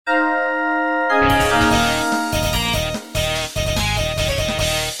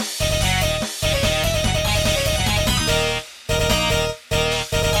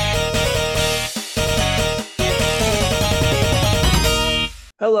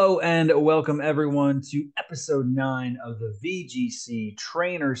Hello and welcome everyone to episode 9 of the VGC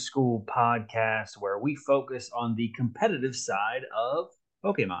Trainer School podcast, where we focus on the competitive side of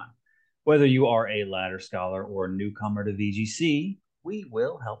Pokemon. Whether you are a ladder scholar or newcomer to VGC, we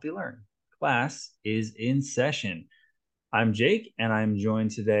will help you learn. Class is in session. I'm Jake, and I'm joined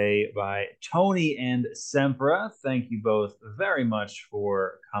today by Tony and Sempra. Thank you both very much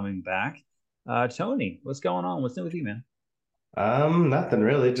for coming back. Tony, what's going on? What's new with you, man? Nothing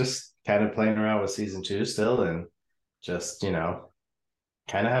really. Just kind of playing around with season two still and just,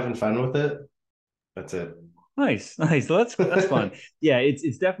 kind of having fun with it. That's it. Nice, nice. So that's fun. Yeah,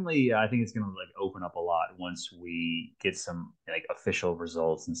 it's definitely. I think it's gonna like open up a lot once we get some like official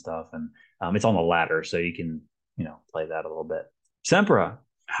results and stuff, and it's on the ladder, so you can play that a little bit. Sempra,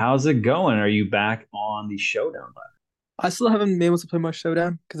 how's it going? Are you back on the showdown ladder? I still haven't been able to play much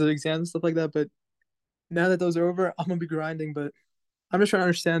Showdown because of exams and stuff like that. But now that those are over, I'm gonna be grinding. But I'm just trying to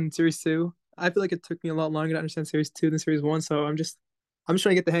understand Series Two. I feel like it took me a lot longer to understand Series Two than Series One, so I'm just trying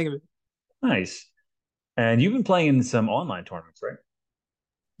to get the hang of it. Nice. And you've been playing in some online tournaments, right?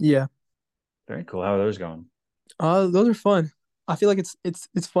 Yeah. Very cool. How are those going? Those are fun. I feel like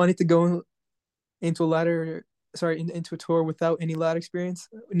it's funny to go into a ladder, sorry, into a tour without any ladder experience,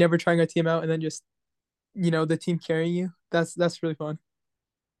 never trying a team out, and then just the team carrying you. That's really fun.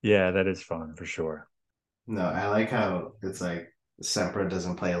 Yeah, that is fun for sure. No, I like how it's like Sempra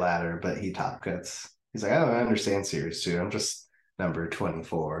doesn't play ladder, but he top cuts. He's like, oh, I understand series two. I'm just number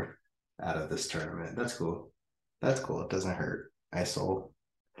 24 out of this tournament. That's cool. That's cool. It doesn't hurt. I sold.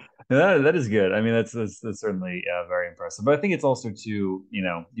 That is good. I mean, that's certainly very impressive. But I think it's also too,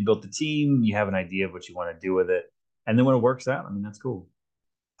 you built the team, you have an idea of what you want to do with it, and then when it works out, I mean, that's cool.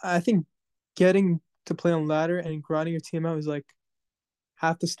 I think getting to play on ladder and grinding your team out is like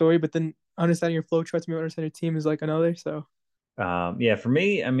half the story, but then understanding your flow charts and understanding your team is like another. So Yeah, for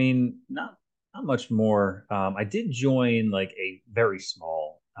me, I mean, not much more. I did join like a very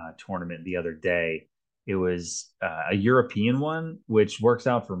small tournament the other day. It was a European one, which works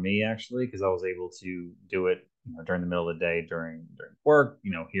out for me actually because I was able to do it, during the middle of the day during work,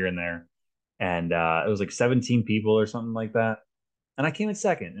 here and there, and it was like 17 people or something like that, and I came in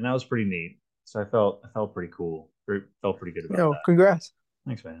second, and that was pretty neat. So I felt pretty cool. Felt pretty good about that. congrats.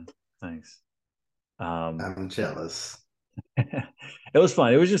 Thanks, man. Thanks. Um, I'm jealous. it was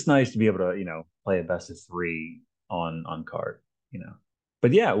fun. It was just nice to be able to, play a best of three on card,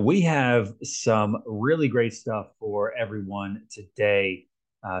 But yeah, we have some really great stuff for everyone today.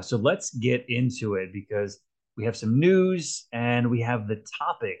 So let's get into it because we have some news and we have the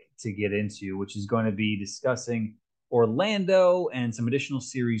topic to get into, which is going to be discussing Orlando and some additional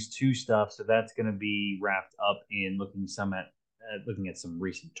Series 2 stuff. So that's going to be wrapped up in looking at some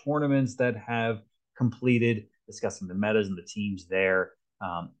recent tournaments that have completed, discussing the metas and the teams there,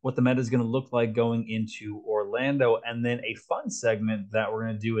 what the meta is going to look like going into Orlando, and then a fun segment that we're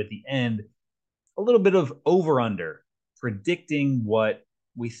going to do at the end, a little bit of over under, predicting what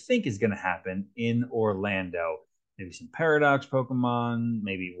we think is going to happen in Orlando. Maybe some paradox Pokemon,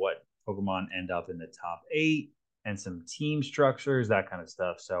 maybe what Pokemon end up in the top 8, and some team structures, that kind of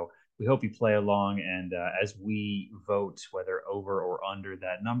stuff. So we hope you play along, and as we vote whether over or under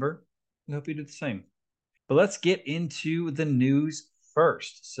that number, we hope you do the same. But let's get into the news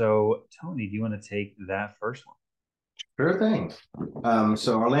first. So, Tony, do you want to take that first one? Sure thing.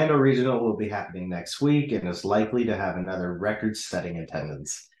 So Orlando Regional will be happening next week and is likely to have another record-setting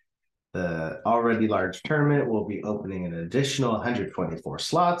attendance. The already large tournament will be opening an additional 124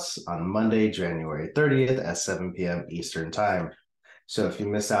 slots on Monday, January 30th at 7 p.m. Eastern Time. So if you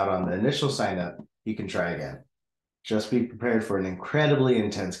miss out on the initial sign up, you can try again. Just be prepared for an incredibly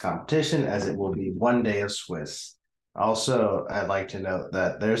intense competition as it will be one day of Swiss. Also, I'd like to note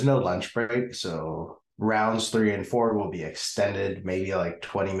that there's no lunch break, so rounds 3 and 4 will be extended, maybe like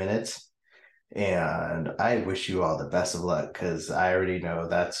 20 minutes. And I wish you all the best of luck because I already know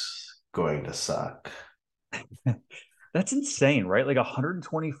that's going to suck. That's insane, right? Like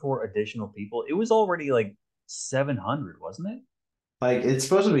 124 additional people. It was already like 700, wasn't it? Like it's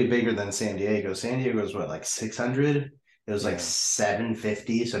supposed to be bigger than San Diego. San Diego is what, like 600? It was like Yeah.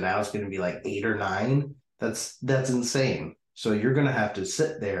 750, so now it's going to be like 8 or 9. That's insane. So you're going to have to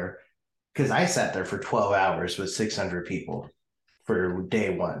sit there because I sat there for 12 hours with 600 people for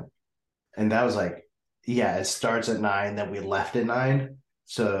day one. And that was like, yeah, it starts at 9, then we left at 9.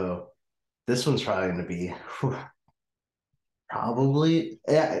 So this one's probably going to be probably,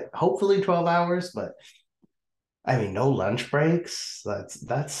 yeah, hopefully 12 hours, but I mean, no lunch breaks.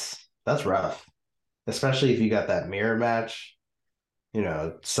 That's rough, especially if you got that mirror match.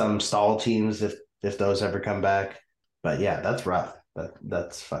 Some stall teams if those ever come back. But yeah, that's rough.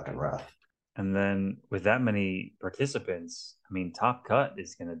 That's fucking rough. And then with that many participants, I mean, Top Cut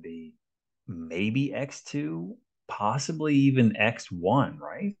is going to be maybe X2, possibly even X1,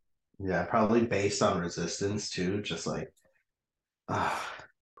 right? Yeah, probably based on resistance too. Just like, ah,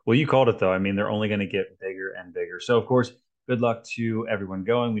 Well, you called it though. I mean, they're only going to get bigger and bigger. So, of course, good luck to everyone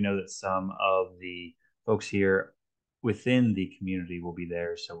going. We know that some of the folks here within the community will be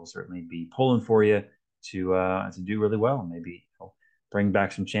there, so we'll certainly be pulling for you to do really well. Maybe bring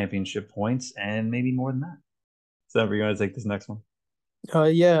back some championship points and maybe more than that. So, we're going to take this next one.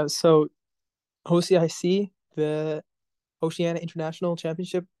 Yeah. So OCIC, the Oceania International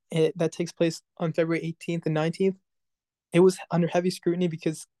Championship, that takes place on February 18th and 19th. It was under heavy scrutiny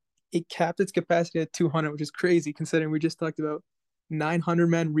because it capped its capacity at 200, which is crazy considering we just talked about 900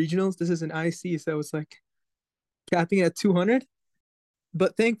 man regionals. This is an IC, so it's like capping it at 200.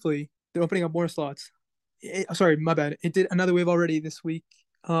 But thankfully, they're opening up more slots. Sorry, my bad. It did another wave already this week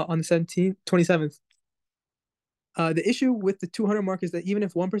on the 17th, 27th. The issue with the 200 mark is that even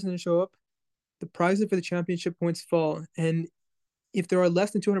if one person doesn't show up, the prizes for the championship points fall. And if there are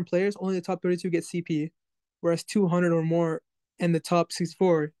less than 200 players, only the top 32 get CP, whereas 200 or more and the top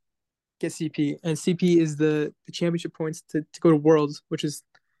 64 get CP. And CP is the championship points to go to Worlds, which is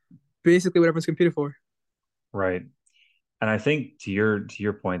basically what everyone's competing for. Right. And I think to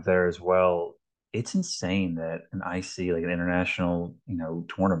your point there as well, it's insane that an IC, like an international,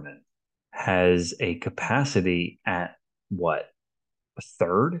 tournament, has a capacity at what, a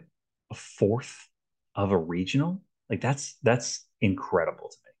third, a fourth of a regional? Like that's incredible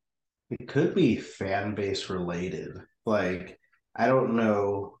to it could be fan base related. Like, I don't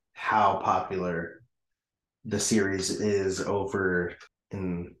know how popular the series is over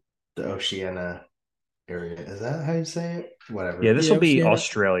in the Oceania area. Is that how you say it? me. Yeah, Whatever. this will Yeah, be Oceania.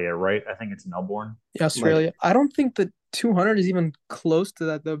 Australia, right? I think it's Melbourne. Yeah, Like, Australia. I don't think the 200 is even close to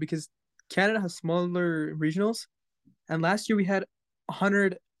that though, because Canada has smaller regionals, and last year we had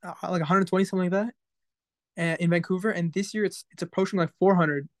 100, like 120, something like that, in Vancouver, and this year it's approaching like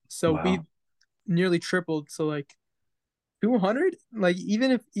 400. So we Wow. nearly tripled. So like 200, like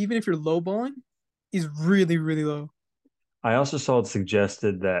even if you're lowballing, is really really low. I also saw it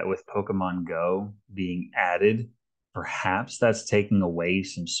suggested that with Pokemon Go being added, perhaps that's taking away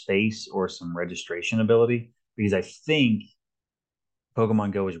some space or some registration ability because I think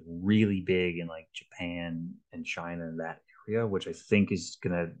Pokemon Go is really big in like Japan and China and that area, which I think is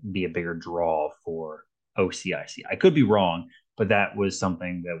going to be a bigger draw for OCIC. I could be wrong, but that was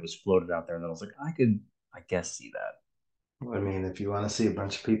something that was floated out there that I was like, I could, I guess, see I mean, if you want to see a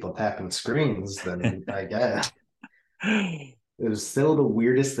bunch of people tapping screens, then I guess that. it was still the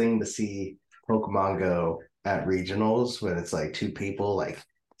weirdest thing to see Pokemon Go at regionals when it's like two people like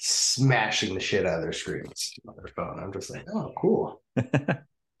smashing the shit out of their screens on their phone. I'm just like, oh, cool.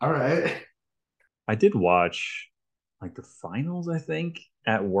 All right. I did watch like the finals, I think,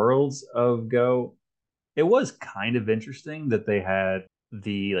 at Worlds of Go. It was kind of interesting that they had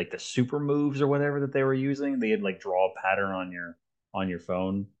the super moves or whatever that they were using. They had like draw a pattern on your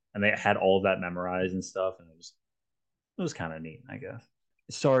phone and they had all of that memorized and stuff, and it was kind of neat, I guess.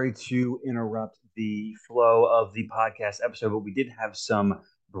 Sorry to interrupt the flow of the podcast episode, but we did have some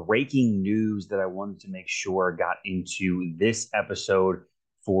breaking news that I wanted to make sure got into this episode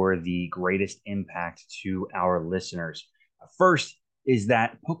for the greatest impact to our listeners. First is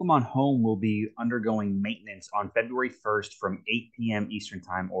that Pokemon Home will be undergoing maintenance on February 1st from 8 p.m. Eastern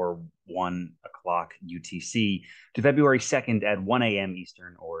Time or 1 o'clock UTC to February 2nd at 1 a.m.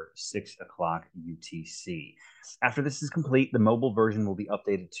 Eastern or 6 o'clock UTC. After this is complete, the mobile version will be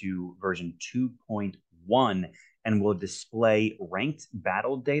updated to version 2.1 and will display ranked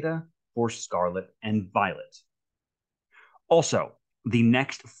battle data for Scarlet and Violet. Also, the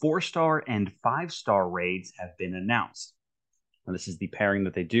next 4-star and 5-star raids have been announced. And this is the pairing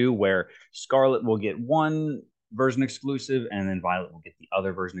that they do where Scarlet will get one version exclusive and then Violet will get the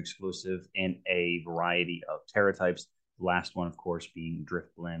other version exclusive in a variety of Terra types. The last one, of course, being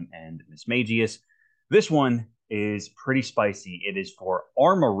Drifblim and Mismagius. This one is pretty spicy. It is for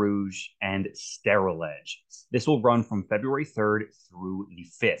Armarouge and Sterilege. This will run from February 3rd through the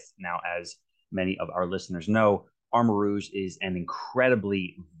 5th. Now, as many of our listeners know, Armarouge is an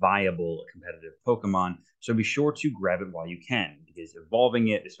incredibly viable competitive Pokemon, so be sure to grab it while you can, because evolving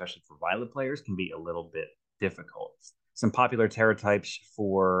it, especially for Violet players, can be a little bit difficult. Some popular Terra types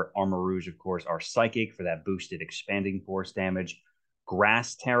for Armarouge, of course, are Psychic for that boosted expanding force damage,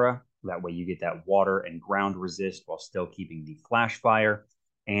 Grass Terra, that way you get that water and ground resist while still keeping the Flash Fire,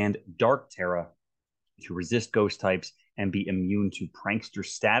 and Dark Terra to resist ghost types and be immune to prankster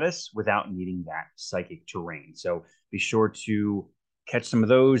status without needing that psychic terrain. So be sure to catch some of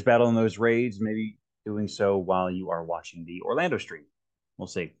those, battle in those raids, maybe doing so while you are watching the Orlando stream. We'll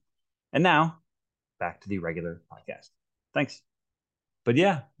see. And now, back to the regular podcast. Thanks. But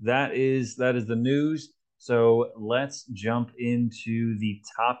yeah, that is the news. So let's jump into the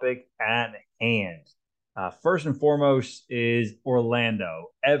topic at hand. First and foremost is Orlando.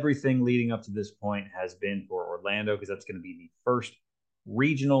 Everything leading up to this point has been for Orlando because that's going to be the first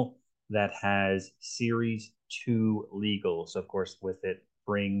regional that has Series 2 legal. So, of course, with it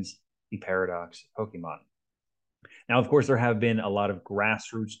brings the Paradox Pokemon. Now, of course, there have been a lot of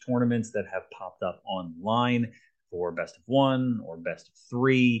grassroots tournaments that have popped up online for best of one or best of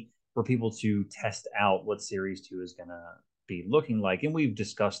three for people to test out what Series 2 is going to be looking like. And we've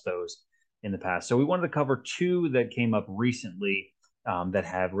discussed those in the past. So we wanted to cover two that came up recently that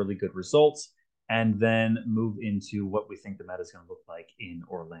have really good results, and then move into what we think the meta is going to look like in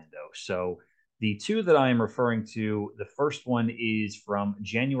Orlando. So the two that I am referring to, the first one is from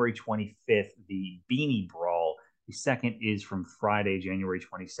January 25th, the Beanie Brawl. The second is from Friday, January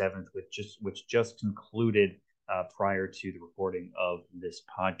 27th, which just concluded prior to the recording of this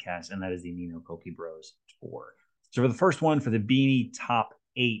podcast, and that is the Nino Poke Bros Tour. So for the first one, for the Beanie Top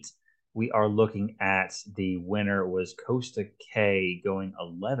 8, we are looking at the winner was Costa K going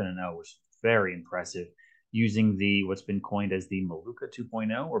 11-0, which is very impressive, using what's been coined as the Maluka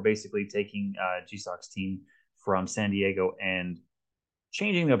 2.0, or basically taking GSOC's team from San Diego and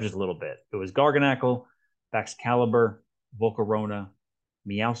changing it up just a little bit. It was Garganackle, Baxcalibur, Volcarona,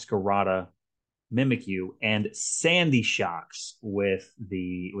 Meowscarada, Mimikyu, and Sandy Shocks with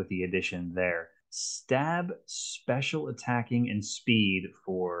the addition there. Stab, special attacking, and speed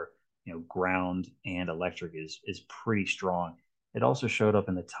for ground and electric is pretty strong. It also showed up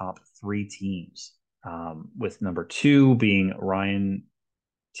in the top 3 teams, with number 2 being Ryan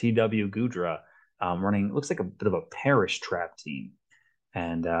TW Gudra, running looks like a bit of a Parish Trap team.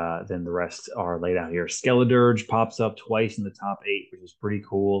 And then the rest are laid out here. Skeledirge pops up twice in the top 8, which is pretty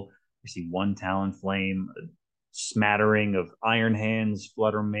cool. We see 1 Talonflame, a smattering of Iron Hands,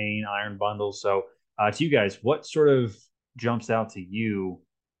 Flutter Mane, Iron Bundle. So to you guys, what sort of jumps out to you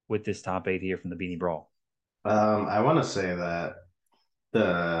with this top 8 here from the Beanie Brawl? I want to say that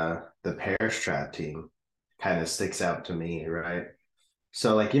the Parish Trap team kind of sticks out to me, right?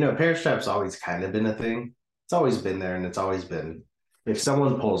 So Parish Trap's always kind of been a thing. It's always been there, and it's always been, if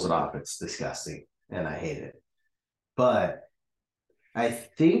someone pulls it off, it's disgusting, and I hate it. But I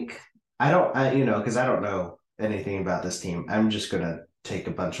think because I don't know anything about this team. I'm just gonna take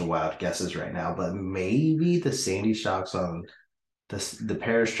a bunch of wild guesses right now, but maybe the Sandy Shocks on the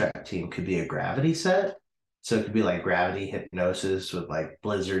Parish Trap team could be a gravity set. So it could be like Gravity Hypnosis with like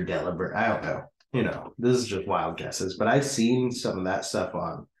Blizzard Delibird. I don't know. This is just wild guesses, but I've seen some of that stuff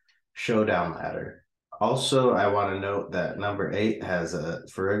on Showdown Ladder. Also, I want to note that number 8 has a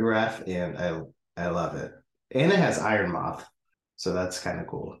Farigiraf, and I love it. And it has Iron Moth, so that's kind of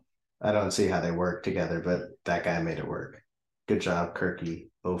cool. I don't see how they work together, but that guy made it work. Good job, Kirky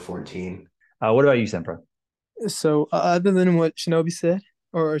 014. What about you, Sempra? So other than what Shinobi said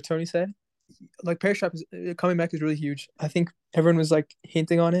or Tony said, like Parish Trap coming back is really huge. I think everyone was like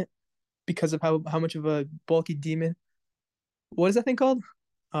hinting on it because of how much of a bulky demon. What is that thing called?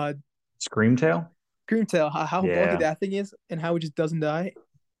 Screamtail? Screamtail. How bulky that thing is and how it just doesn't die.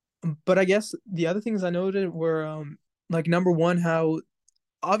 But I guess the other things I noted were like number 1, how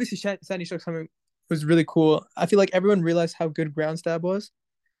obviously Sandy Shocks coming was really cool. I feel like everyone realized how good Ground Stab was,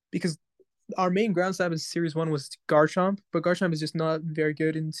 because our main Ground Stab in Series 1 was Garchomp, but Garchomp is just not very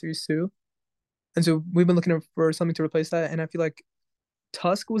good in Series 2. And so we've been looking for something to replace that, and I feel like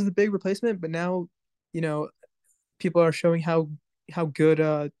Tusk was the big replacement, but now, people are showing how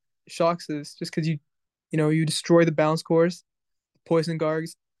good Shocks is, just because you destroy the bounce cores, poison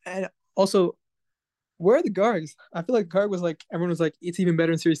Gargs, and also, where are the Gargs? I feel like Garg was like, everyone was like, it's even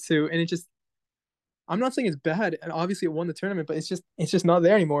better in Series 2, and it just, I'm not saying it's bad, and obviously it won the tournament, but it's just not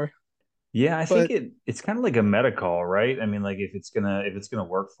there anymore. Yeah, I think it's kind of like a meta call, right? I mean, like if it's gonna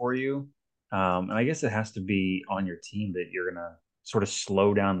work for you, and I guess it has to be on your team that you're gonna sort of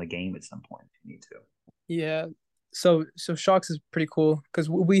slow down the game at some point if you need to. Yeah. So Shocks is pretty cool because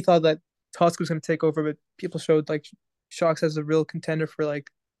we thought that Tusk was going to take over, but people showed like Shocks as a real contender for like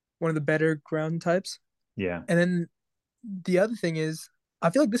one of the better ground types. Yeah. And then the other thing is, I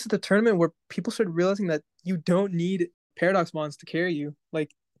feel like this is the tournament where people started realizing that you don't need Paradox Mons to carry you.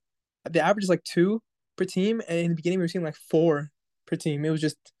 Like the average is like 2 per team, and in the beginning we were seeing like 4 per team. It was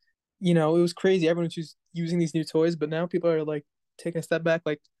just, it was crazy. Everyone was just using these new toys, but now people are like taking a step back.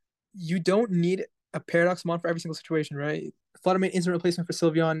 Like you don't need a Paradox Mon for every single situation, right? Fluttermane isn't a replacement for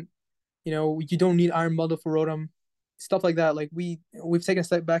Sylveon. You don't need Iron Bundle for Rotom. stuff like that. Like we've taken a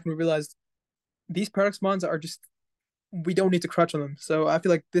step back and we realized these Paradox Mons are just we don't need to crutch on them. So I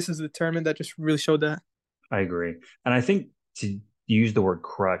feel like this is the tournament that just really showed that. I agree. And I think to use the word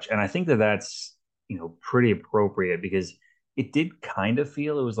crutch, and I think that that's, pretty appropriate because it did kind of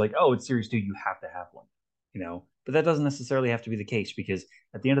feel it was like, oh, it's Series 2, you have to have one. But that doesn't necessarily have to be the case because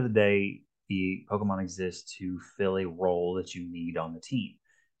at the end of the day, the Pokemon exist to fill a role that you need on the team.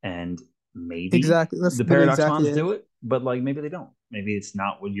 And maybe Exactly. That's the literally Paradox exactly Mons it. do it, but like maybe they don't. Maybe it's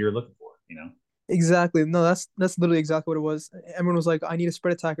not what you're looking for. Exactly. No, that's literally exactly what it was. Everyone was like, I need a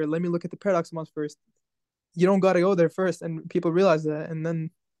spread attacker. Let me look at the Paradox Mons first. You don't gotta go there first. And people realize that. And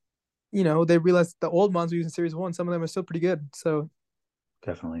then, they realized the old Mons we use in Series 1, some of them are still pretty good. So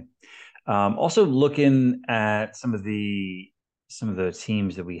Definitely. Also looking at some of the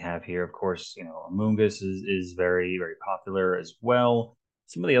teams that we have here. Of course, Amoonguss is very, very popular as well.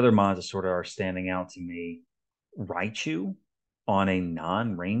 Some of the other mods that sort of are standing out to me. Raichu on a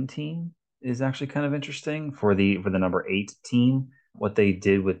non-rain team is actually kind of interesting for the number 8 team. What they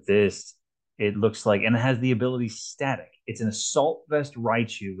did with this, it looks like, and it has the ability static. It's an Assault Vest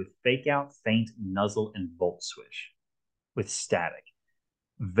Raichu with Fake Out, Feint, Nuzzle, and Volt Switch with static.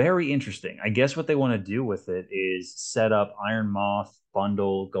 Very interesting. I guess what they want to do with it is set up Iron Moth,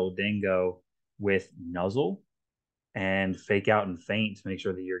 Bundle, Goldango with Nuzzle and Fake Out and Feint to make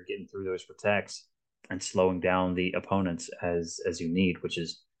sure that you're getting through those protects and slowing down the opponents as you need, which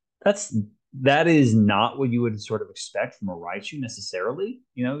is that is not what you would sort of expect from a Raichu necessarily.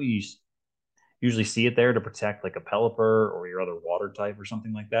 You usually see it there to protect like a Pelipper or your other water type or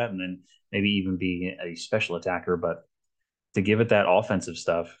something like that, and then maybe even be a special attacker. But to give it that offensive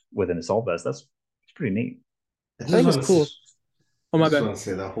stuff with an assault vest, that's it's pretty neat. I I just think it's want to cool. Oh I my just bad. want to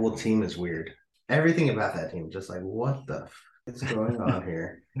say the whole team is weird. Everything about that team, just like what the is going on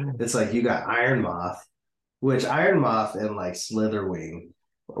here? It's like you got Iron Moth, which Iron Moth and like Slitherwing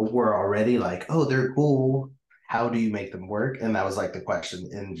were already like, oh, they're cool. How do you make them work? And that was like the question,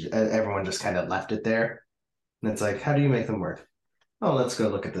 and everyone just kind of left it there. And it's like, how do you make them work? Oh, let's go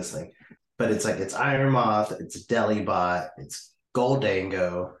look at this thing. But it's like it's Iron Moth, it's Delibot, it's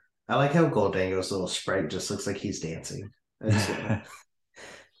Goldango. I like how Goldango's little sprite just looks like he's dancing. It's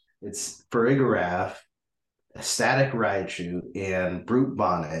it's Farigiraf, Static Raichu, and Brute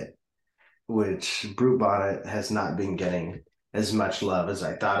Bonnet, which Brute Bonnet has not been getting as much love as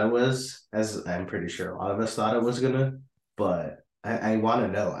I thought it was, as I'm pretty sure a lot of us thought it was gonna. But I want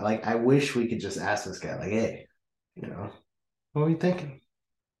to know. Like, I wish we could just ask this guy, like, hey, what are you thinking?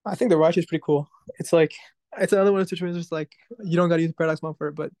 I think the Raichu is pretty cool. It's like it's another one of those situations just like you don't gotta use the Paradox Mon for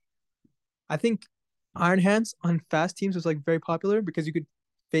it, but I think Iron Hands on fast teams was like very popular because you could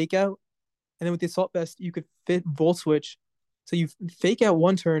fake out, and then with the Assault Vest you could fit Volt Switch. So you fake out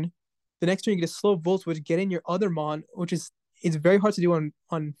one turn, the next turn you get a slow Volt Switch, get in your other Mon, which is it's very hard to do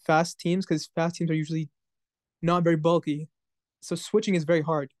on fast teams because fast teams are usually not very bulky. So switching is very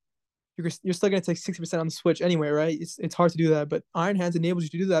hard. You're still gonna take 60% on the switch anyway, right? It's hard to do that, but Iron Hands enables you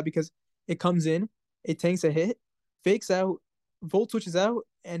to do that because it comes in, it tanks a hit, fakes out, Volt switches out,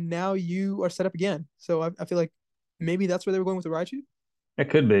 and now you are set up again. So I feel like maybe that's where they were going with the Raichu. It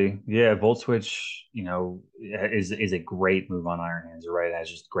could be. Yeah, Volt Switch, is a great move on Iron Hands. You're right. It has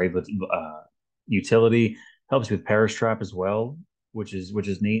just great utility. Helps with Perish Trap as well, which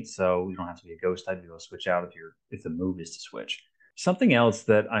is neat. So you don't have to be a ghost type to go switch out if the move is to switch. Something else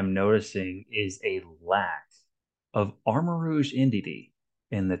that I'm noticing is a lack of Armarouge Indeedee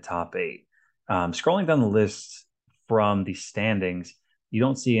in the top 8. Scrolling down the list from the standings, you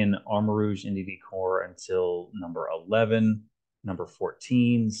don't see an Armarouge Indeedee core until number 11, number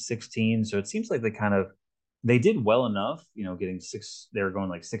 14, 16. So it seems like they did well enough, getting six. They were going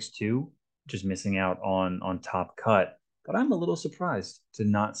like 6-2, just missing out on top cut. But I'm a little surprised to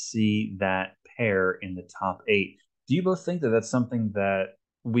not see that pair in the top 8. Do you both think that that's something that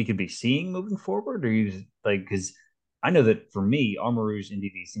we could be seeing moving forward, or you like because I know that for me, Armarouge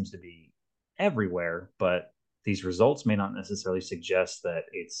Indeedee seems to be everywhere, but these results may not necessarily suggest that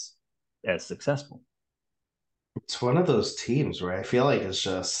it's as successful. It's one of those teams where I feel like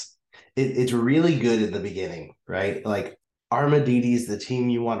it's really good in the beginning, right? Like Armadillo is the team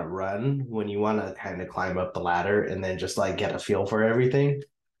you want to run when you want to kind of climb up the ladder and then just like get a feel for everything.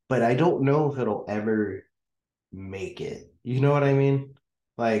 But I don't know if it'll ever make it. You know what I mean?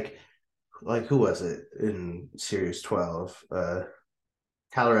 Like who was it in Series 12?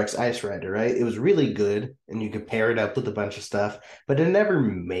 Calyrex Ice Rider, right? It was really good and you could pair it up with a bunch of stuff, but it never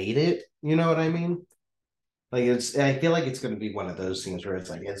made it. You know what I mean? Like I feel like it's going to be one of those things where it's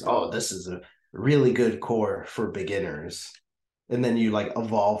like, this is a really good core for beginners, and then you like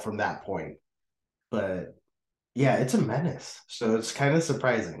evolve from that point. But Yeah, it's a menace. So it's kind of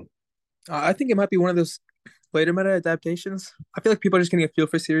surprising. I think it might be one of those later meta adaptations. I feel like people are just getting a feel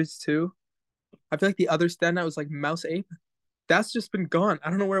for Series 2. I feel like the other standout was like Mouse Ape. That's just been gone. I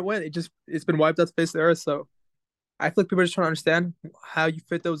don't know where it went. It's been wiped out the face of the earth. So I feel like people are just trying to understand how you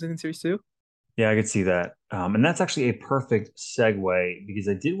fit those in Series 2. Yeah, I could see that. And that's actually a perfect segue because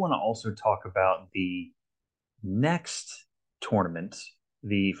I did want to also talk about the next tournament,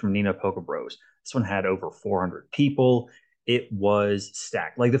 the from Nina Poker Bros. This one had over 400 people. It was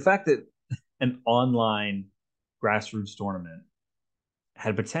stacked. Like the fact that an online grassroots tournament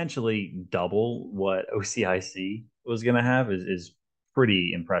had potentially double what OCIC was going to have is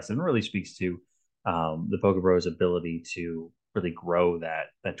pretty impressive and really speaks to the Poker Bros' ability to really grow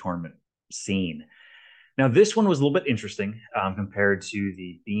that tournament scene. Now, this one was a little bit interesting compared to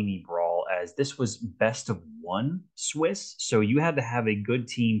the Beanie Brawl, as this was best of one Swiss. So you had to have a good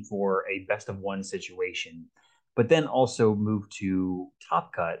team for a best of one situation, but then also move to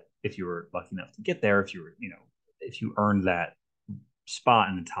Top Cut if you were lucky enough to get there, if you were, if you earned that spot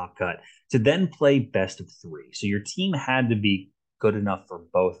in the Top Cut, to then play best of three. So your team had to be good enough for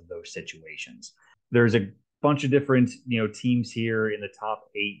both of those situations. There's a bunch of different, teams here in the top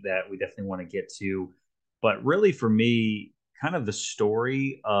eight that we definitely want to get to. But really, for me, kind of the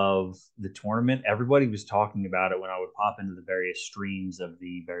story of the tournament, everybody was talking about it when I would pop into the various streams of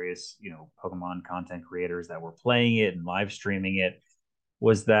the various, Pokemon content creators that were playing it and live streaming it,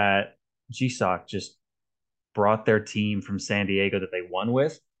 was that GSOC just brought their team from San Diego that they won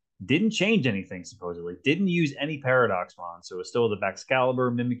with, didn't change anything, supposedly, didn't use any Paradox Mon. So it was still the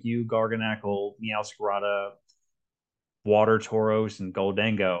Baxcalibur, Mimikyu, Garganacl, Meowscarada, Water Tauros, and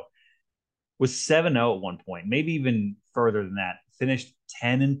Goldengo. Was 7-0 at one point, maybe even further than that. Finished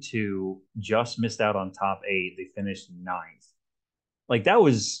 10-2, just missed out on top eight. They finished ninth. Like that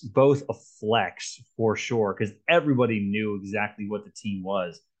was both a flex for sure, because everybody knew exactly what the team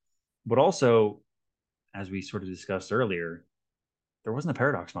was. But also, as we sort of discussed earlier, there wasn't a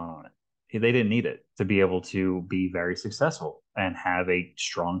Paradoxmon on it. They didn't need it to be able to be very successful and have a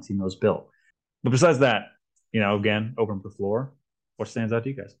strong team that was built. But besides that, again, open up the floor. What stands out to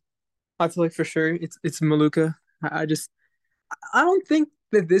you guys? I feel like for sure it's Maluka. I don't think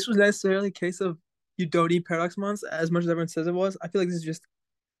that this was necessarily a case of you don't need Paradox Mons as much as everyone says it was. I feel like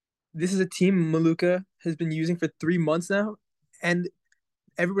this is a team Maluka has been using for 3 months now, and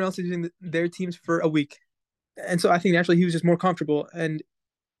everyone else is using their teams for a week. And so I think naturally he was just more comfortable.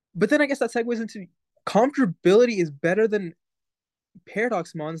 But then I guess that segues into comfortability is better than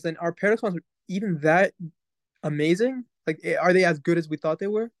Paradox Mons. Then are Paradox Mons even that amazing? Like, are they as good as we thought they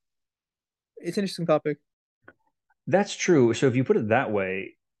were? It's an interesting topic. That's true. So if you put it that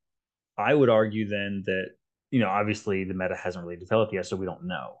way, I would argue then that, obviously the meta hasn't really developed yet, so we don't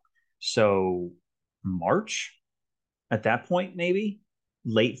know. So March at that point, maybe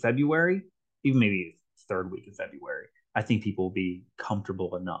late February, even maybe third week of February, I think people will be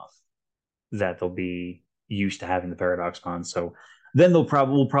comfortable enough that they'll be used to having the Paradox Mon. So then we'll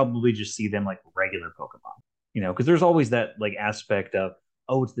probably just see them like regular Pokemon, because there's always that like aspect of,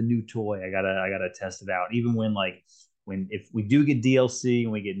 oh, it's the new toy. I gotta test it out. Even when if we do get DLC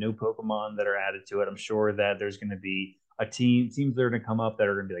and we get new Pokemon that are added to it, I'm sure that there's going to be teams that are going to come up that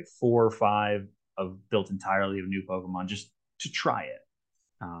are going to be like 4 or 5 of built entirely of new Pokemon just to try it.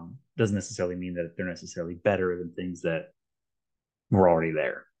 Doesn't necessarily mean that they're necessarily better than things that were already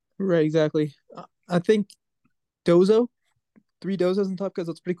there. Right, exactly. I think Dozo, 3 Dozos in Top Cuts,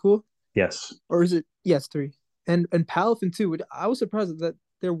 that's pretty cool. Yes. Or is it? Yes, three. And Palafin too. I was surprised that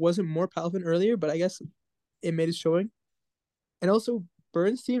there wasn't more Palafin earlier, but I guess it made its showing. And also,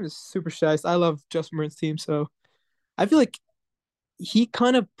 Burns' team is super shiced. I love Justin Burns' team, so I feel like he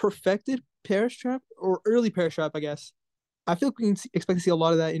kind of perfected Perish Trap or early Perish Trap, I guess. I feel like we can expect to see a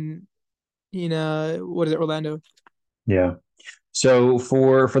lot of that in what is it, Orlando? Yeah. So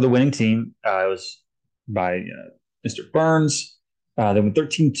for the winning team, it was by Mr. Burns. They went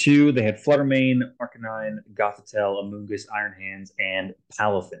 13-2. They had Fluttermane, Arcanine, Gothitelle, Amoonguss, Iron Hands, and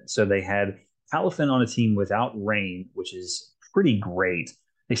Palafin. So they had Palafin on a team without Rain, which is pretty great.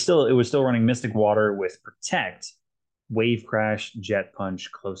 It was still running Mystic Water with Protect, Wave Crash, Jet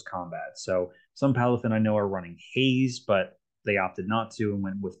Punch, Close Combat. So some Palafin I know are running Haze, but they opted not to and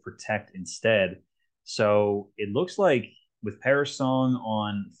went with Protect instead. So it looks like with Perish Song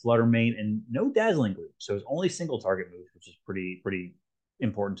on Fluttermane and no Dazzling Gleam. So it's only single target moves, which is pretty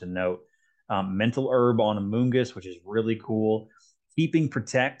important to note. Mental Herb on Amoonguss, which is really cool. Keeping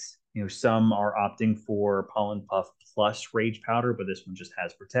Protect. Some are opting for Pollen Puff plus Rage Powder, but this one just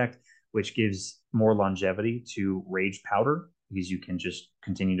has Protect, which gives more longevity to Rage Powder because you can just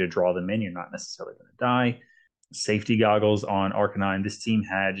continue to draw them in. You're not necessarily going to die. safety goggles on Arcanine. This team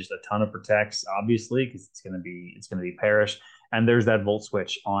had just a ton of protects, obviously, because it's gonna be Perish. And there's that Volt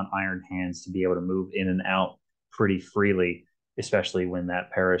Switch on Iron Hands to be able to move in and out pretty freely, especially when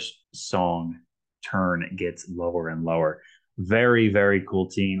that Perish song turn gets lower and lower. Very, very cool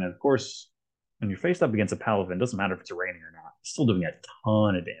team. And of course, when you're faced up against a Paladin, it doesn't matter if it's raining or not, it's still doing a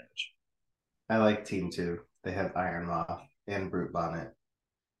ton of damage. I like Team Two. They have Iron Moth and Brute Bonnet.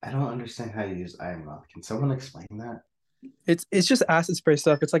 I don't understand how you use Iron Moth. Can someone explain that? It's just acid spray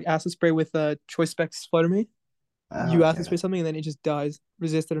stuff. It's like acid spray with Choice Specs Flutter Me. You acid Okay. spray something and then it just dies,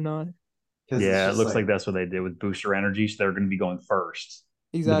 resist it or not. Because it's Yeah, it just looks like, like that's what they did with booster energy. So they're going to be going first,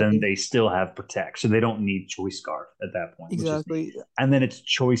 but then Exactly. they still have protect, so they don't need choice scarf at that point, which is neat. Exactly. And then it's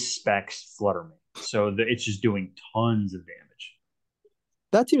choice specs flutter me, so it's just doing tons of damage.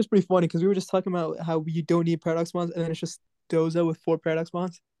 That team is pretty funny because we were just talking about how you don't need Paradox Bonds, and then it's just Doza with 4 Paradox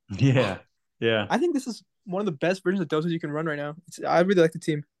Bonds. Yeah, yeah. I think this is one of the best versions of Dozas you can run right now. I really like the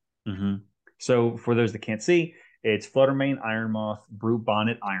team. hmm So for those that can't see, it's Fluttermane, Iron Moth, Brute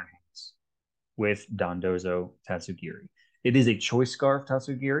Bonnet, Iron Hands with Dondozo Tatsugiri. It is a choice scarf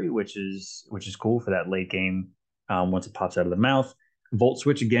Tatsugiri, which is cool for that late game. Once it pops out of the mouth, Volt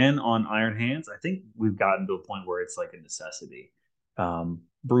Switch again on Iron Hands. I think we've gotten to a point where it's like a necessity.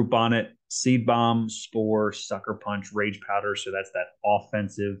 Brute Bonnet, Seed Bomb, Spore, Sucker Punch, Rage Powder. So that's that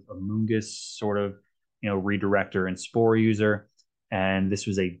offensive Amoonguss sort of redirector and Spore user. And this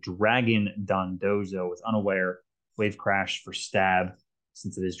was a Dragon Dondozo with Unaware, Wave Crash for Stab,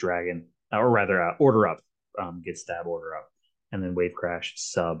 since it is Dragon, or rather, Order Up, get Stab, Order Up, and then Wave Crash,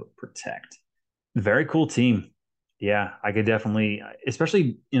 Sub, Protect. Very cool team. Yeah, I could definitely,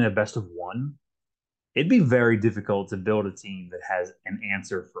 especially in a best of one, it'd be very difficult to build a team that has an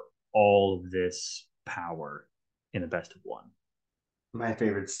answer for all of this power in a best of one. my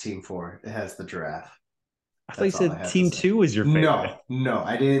favorite's Team Four. It has the giraffe. I thought you That's all I said have to Team say. Two is your favorite. No, no,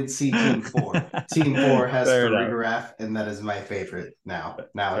 I didn't see Team Four. Team Four has Fair enough. Farigiraf, and that is my favorite now.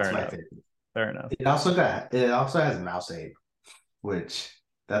 Now Fair it's my enough. favorite. Fair enough. It also has Mouse Ape, which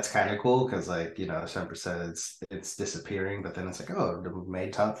that's kind of cool because like 7% it's disappearing, but then it's like, oh, it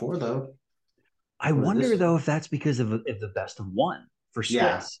made top four though. I What is wonder this? though if that's because of the best of one for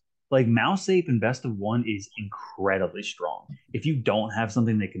Yeah, splits. Like Mouse Ape and best of one is incredibly strong. If you don't have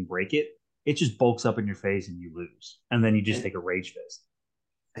something that can break it, it just bulks up in your face and you lose. And then you just I, take a rage fist.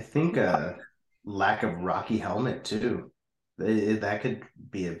 I think lack of Rocky helmet too. That could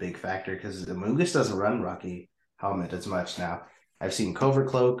be a big factor because the Mungus doesn't run Rocky helmet as much now. I've seen Covert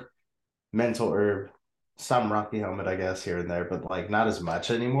Cloak, Mental Herb, some Rocky helmet, I guess, here and there, but like not as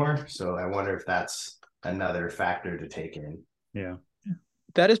much anymore. So I wonder if that's another factor to take in. Yeah.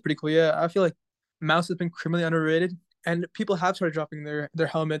 That is pretty cool. Yeah, I feel like Mouse has been criminally underrated, and people have started dropping their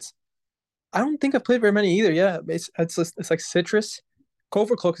helmets. I don't think I've played very many either. Yeah, it's like Citrus,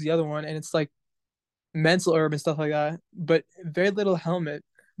 Covert Cloak is the other one, and it's like Mental Herb and stuff like that. But very little helmet.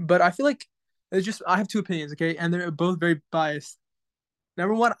 But I feel like it's just I have two opinions, okay, and they're both very biased.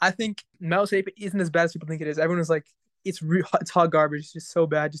 Number one, I think Mouse Ape isn't as bad as people think it is. Everyone is like, it's hot garbage. It's just so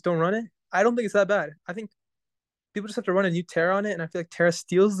bad. Just don't run it. I don't think it's that bad. I think people just have to run a new Terra on it, and I feel like Terra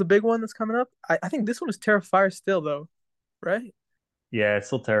Steel's the big one that's coming up. I think this one is Terra Fire still though, right? Yeah, it's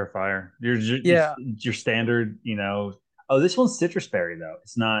still Terrifier. Yeah, Your standard, Oh, this one's Citrus Berry though.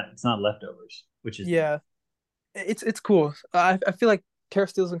 It's not leftovers, which is neat. yeah. It's cool. I feel like Terra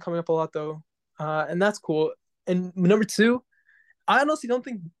Steel's been coming up a lot though, and that's cool. And number two, I honestly don't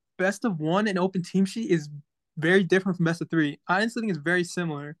think best of one and open team sheet is very different from best of three. I honestly think it's very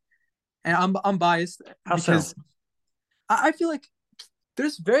similar, and I'm biased How so? because I feel like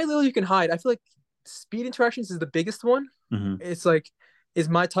there's very little you can hide. I feel like speed interactions is the biggest one. hmm It's like, is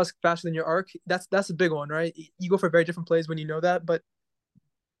my Tusk faster than your arc? That's a big one, right? You go for very different plays when you know that, but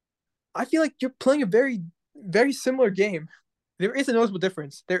I feel like you're playing a very very similar game. There is a noticeable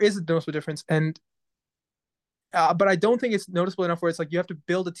difference. There is a noticeable difference, and but I don't think it's noticeable enough where it's like you have to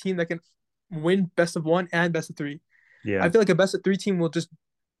build a team that can win best of one and best of three. I Yeah. feel like a best of three team will just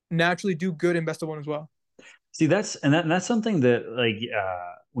naturally do good in best of one as well. See, that's something that like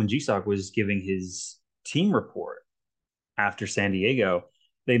when GSock was giving his team report after San Diego,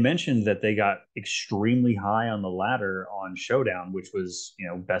 they mentioned that they got extremely high on the ladder on Showdown, which was,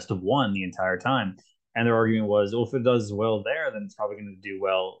 best of one the entire time. And their argument was, well, if it does well there, then it's probably going to do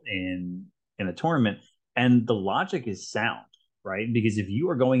well in a tournament. And the logic is sound, right? Because if you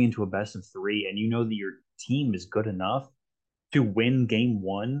are going into a best of three and you know that your team is good enough to win game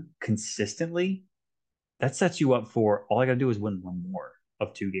one consistently, that sets you up for all I got to do is win one more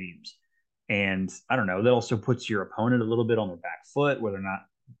of two games. And I don't know, that also puts your opponent a little bit on their back foot where they're not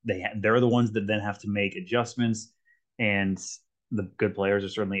they're the ones that then have to make adjustments, and the good players are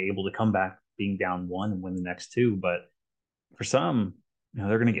certainly able to come back being down one and win the next two. But for some,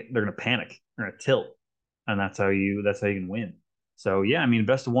 they're gonna panic, they're gonna tilt, and that's how you can win. So yeah, I mean,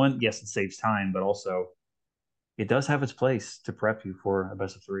 best of one, yes, it saves time, but also it does have its place to prep you for a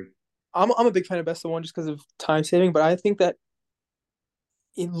best of three. I'm a big fan of best of one just because of time saving, but I think that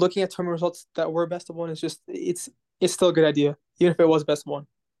in looking at tournament results that were best of one is just it's still a good idea, even if it was best of one.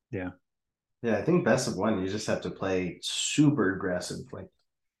 Yeah. Yeah, I think best of one, you just have to play super aggressive. Like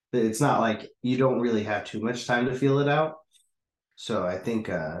it's not like you don't really have too much time to feel it out. So I think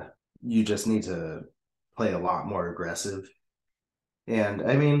you just need to play a lot more aggressive. And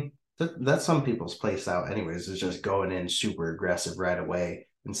I mean, that's some people's play style, anyways, is just going in super aggressive right away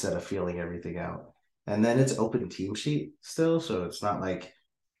instead of feeling everything out. And then it's open team sheet still, so it's not like,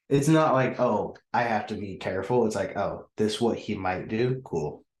 oh, I have to be careful. It's like, oh, this what he might do.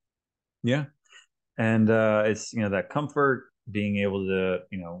 Cool. Yeah. And it's that comfort, being able to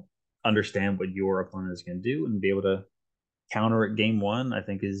understand what your opponent is going to do and be able to counter at game one, I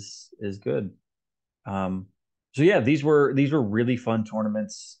think is good. So yeah, these were really fun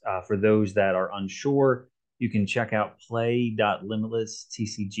tournaments. For those that are unsure, you can check out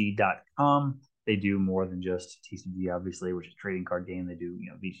play.limitlesstcg.com. They do more than just TCG, obviously, which is a trading card game. They do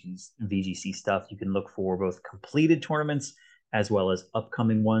VGC stuff. You can look for both completed tournaments as well as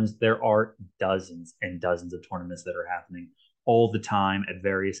upcoming ones. There are dozens and dozens of tournaments that are happening all the time at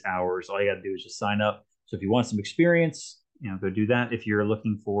various hours. All you got to do is just sign up. So if you want some experience, go do that. If you're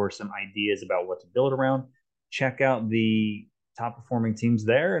looking for some ideas about what to build around, check out the top performing teams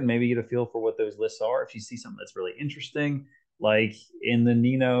there and maybe get a feel for what those lists are. If you see something that's really interesting, like in the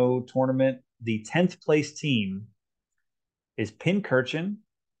Nino tournament, the 10th place team is Pincurchin,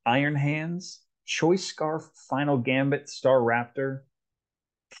 Iron Hands, Choice Scarf, Final Gambit, Star Raptor,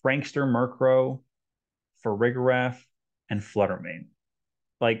 Prankster Murkrow, Farigiraf, and Fluttermane.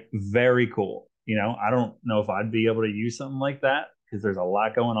 Like, very cool. I don't know if I'd be able to use something like that because there's a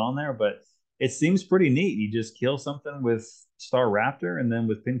lot going on there, but it seems pretty neat. You just kill something with Star Raptor, and then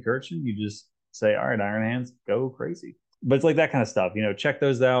with Pincurchin, you just say, all right, Iron Hands, go crazy. But it's like that kind of stuff. Check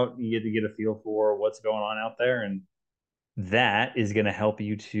those out. You get to get a feel for what's going on out there, and that is going to help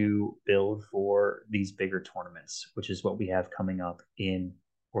you to build for these bigger tournaments, which is what we have coming up in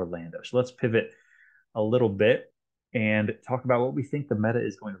Orlando. So let's pivot a little bit and talk about what we think the meta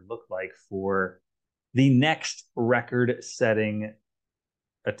is going to look like for the next record setting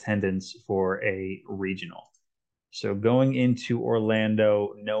attendance for a regional. So going into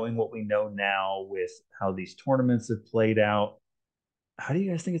Orlando, knowing what we know now with how these tournaments have played out, how do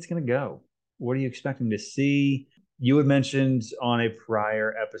you guys think it's going to go? What are you expecting to see? You had mentioned on a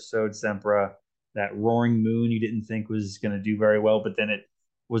prior episode, Sempra, that Roaring Moon you didn't think was going to do very well, but then it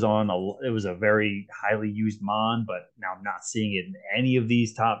was a very highly used mon, but now I'm not seeing it in any of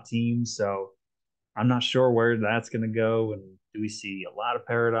these top teams. So I'm not sure where that's going to go. And do we see a lot of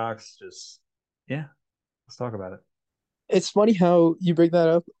Paradox? Yeah, let's talk about it. It's funny how you bring that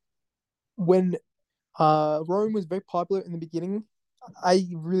up. When Roaring was very popular in the beginning, I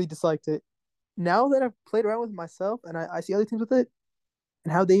really disliked it. Now that I've played around with it myself and I see other teams with it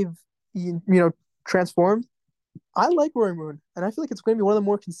and how they've transformed, I like Roaring Moon, and I feel like it's going to be one of the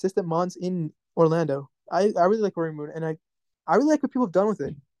more consistent mons in Orlando. I really like Roaring Moon, and I really like what people have done with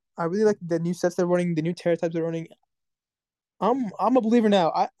it. I really like the new sets they're running, the new Terra types they're running. I'm a believer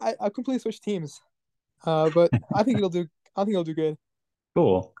now. I completely switched teams, but I think it'll do. I think it'll do good.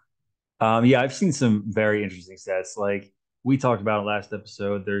 Cool. Yeah, I've seen some very interesting sets. Like we talked about it last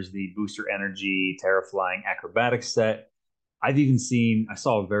episode, there's the Booster Energy Terra Flying Acrobatics set. I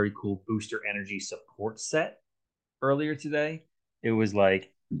saw a very cool Booster Energy support set earlier today. It was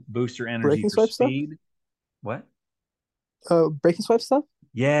like Booster Energy Breaking for swipe stuff. speed. What? Breaking swipe stuff.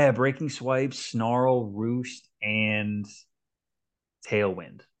 Yeah, Breaking Swipe, Snarl, Roost, and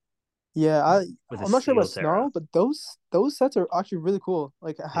Tailwind Yeah, with a I'm not sure Steel about Terra. Snarl, but those sets are actually really cool.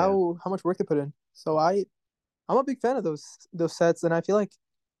 Like Yeah. how much work they put in. So I'm a big fan of those sets, and I feel like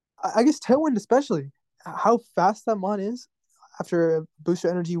I guess Tailwind especially how fast that mon is after booster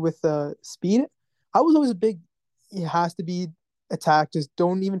energy with speed. I was always a big. It has to be attack. Just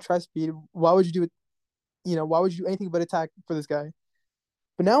don't even try speed. Why would you do it? Why would you do anything but attack for this guy?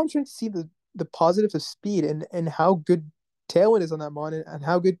 But now I'm trying to see the positives of speed and how good Tailwind is on that mon and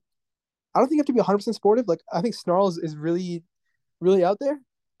how good. I don't think you have to be 100% sportive. Like I think Snarl is really really out there.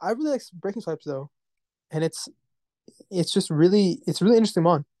 I really like breaking swipes though, and it's really interesting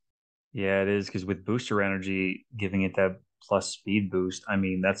mon. Yeah, it is because with Booster Energy giving it that plus speed boost, I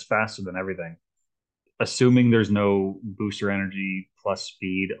mean, that's faster than everything. assuming there's no booster energy plus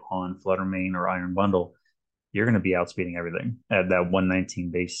speed on Flutter Mane or Iron Bundle, you're going to be outspeeding everything at that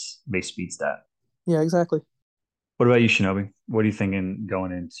 119 base speed stat. Yeah, exactly. What about you, Shinobi? What are you thinking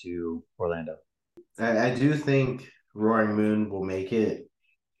going into Orlando? I do think Roaring Moon will make it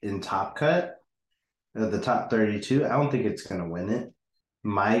in Top Cut, the top 32. I don't think it's going to win it.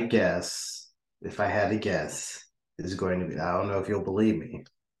 My guess, if I had to guess, is going to be, I don't know if you'll believe me,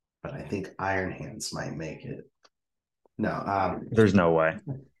 but I think Iron Hands might make it. No, There's no way.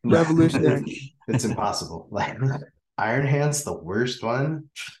 Revolutionary. It's impossible. Like Iron Hand's the worst one.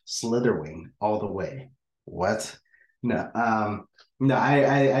 Slitherwing all the way. What? No, no.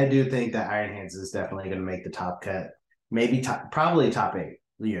 I do think that Iron Hands is definitely going to make the top cut. Maybe probably top eight.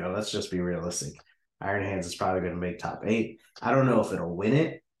 Let's just be realistic. Iron Hands is probably going to make top eight. I don't know if it'll win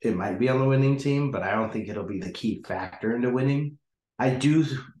it. It might be on the winning team, but I don't think it'll be the key factor into winning. I do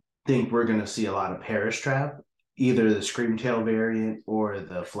think we're going to see a lot of Perish Trap, either the Screamtail variant or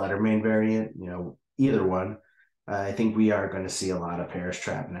the Fluttermane variant, either one. I think we are going to see a lot of Perish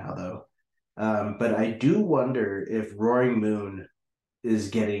Trap now, though. But I do wonder if Roaring Moon is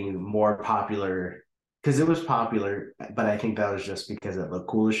getting more popular because it was popular, but I think that was just because it looked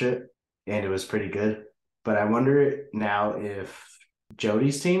cool as shit and it was pretty good. But I wonder now if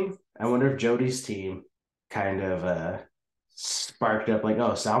I wonder if Jody's team kind of sparked up like,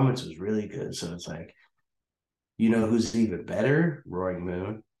 oh, Salmon's was really good. So it's like, who's even better? Roaring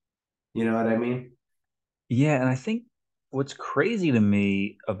Moon. You know what I mean? Yeah, and I think what's crazy to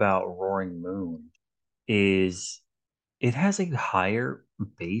me about Roaring Moon is it has a higher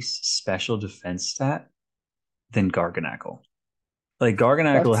base special defense stat than Garganackle. Like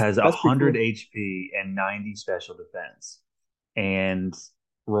Garganackle has That's pretty 100 cool. HP and 90 special defense, and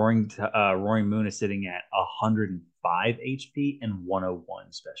Roaring Moon is sitting at 105 HP and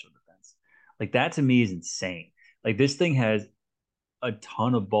 101 special defense. Like that to me is insane. Like this thing has a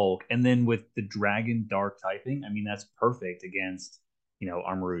ton of bulk, and then with the Dragon Dark typing, I mean that's perfect against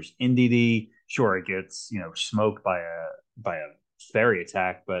Armarouge NDD. Sure, it gets smoked by a fairy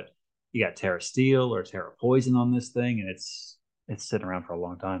attack, but you got Terra Steel or Terra Poison on this thing, and it's sitting around for a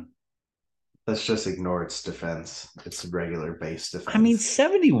long time. Let's just ignore its defense. It's regular base I mean, defense.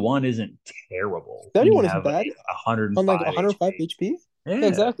 71 isn't terrible when you 71 isn't have a bad on like 105 105 HP. HP. Yeah, Yeah.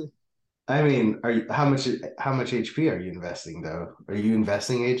 exactly. I mean, how much HP are you investing though? Are you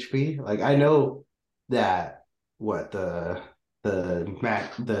investing HP? Like I know that what the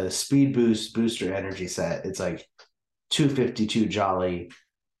speed booster energy set, it's like 252 jolly,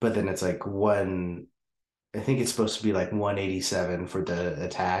 but then it's like one I think it's supposed to be like 187 for the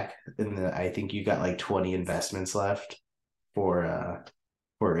attack. And then I think you got like 20 investments left for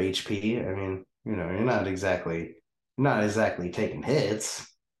HP. I mean, you're not exactly taking hits,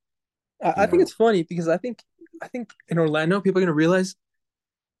 you I think know. it's funny because I think in Orlando people are gonna realize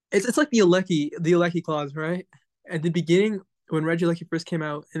it's like the Alecki clause, right? At the beginning when Regieleki first came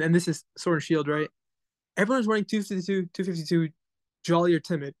out, and this is Sword and Shield, right? Everyone was running 252 jolly or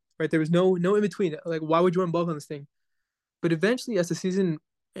timid, right? There was no in between. Like, why would you run bulk on this thing? But eventually, as the season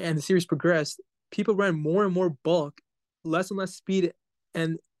and the series progressed, people ran more and more bulk, less and less speed,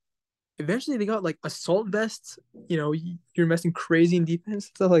 and eventually they got like assault vests. You're investing crazy in defense,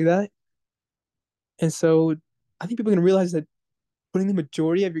 stuff like that. And so, I think people are gonna realize that putting the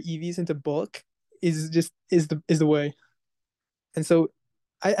majority of your EVs into bulk is the way. And so,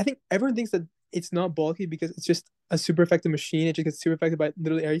 I think everyone thinks that it's not bulky because it's just a super effective machine. It just gets super affected by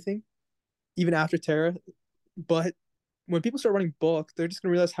literally everything, even after Terra. But when people start running bulk, they're just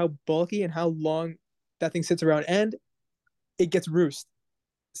gonna realize how bulky and how long that thing sits around, and it gets roost.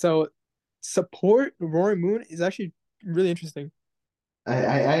 So support Roaring Moon is actually really interesting.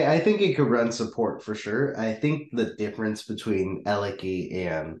 I think it could run support for sure. I think the difference between Eliki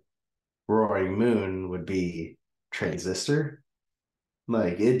and Roaring Moon would be Transistor.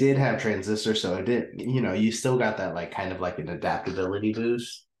 Like it did have Transistor, so it did, you still got that like kind of like an adaptability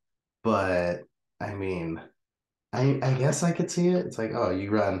boost. But I mean, I guess I could see it. It's like, oh,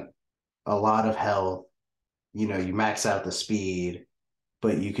 you run a lot of health, you max out the speed,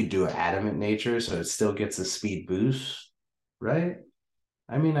 but you could do an adamant nature, so it still gets a speed boost, right?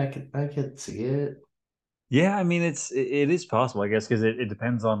 I mean, I could see it. Yeah, I mean it is possible, I guess, because it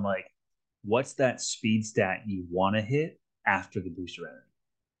depends on like what's that speed stat you want to hit after the booster energy.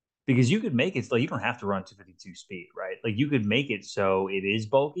 Because you could make it like you don't have to run 252 speed, right? Like you could make it so it is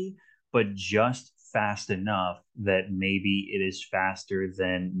bulky, but just fast enough that maybe it is faster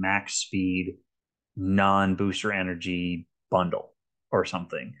than max speed non-booster energy bundle or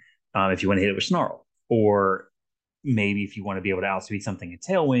something. If you want to hit it with Snarl, or maybe if you want to be able to outspeed something in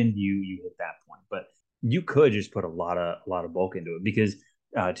Tailwind, you hit that point. But you could just put a lot of bulk into it because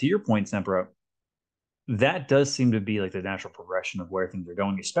to your point, Sempra, that does seem to be like the natural progression of where things are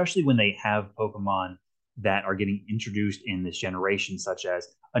going, especially when they have Pokemon that are getting introduced in this generation, such as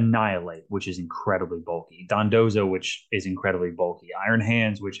Annihilate, which is incredibly bulky, Dondozo, which is incredibly bulky, Iron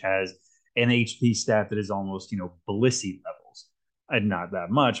Hands, which has an HP stat that is almost, Blissey levels. And not that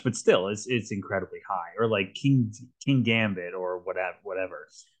much, but still, it's incredibly high. Or like King Gambit or whatever.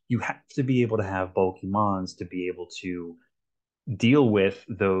 You have to be able to have bulky mons to be able to deal with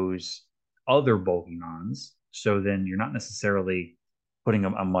those other bulky mons. So then you're not necessarily putting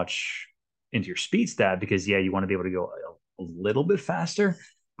a much into your speed stat because you want to be able to go a little bit faster,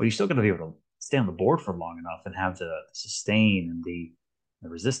 but you're still going to be able to stay on the board for long enough and have the sustain and the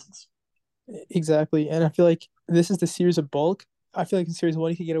resistance. Exactly. And I feel like this is the series of bulk. I feel like in series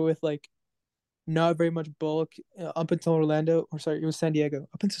one you could get away with like not very much bulk up until Orlando, or sorry, it was San Diego.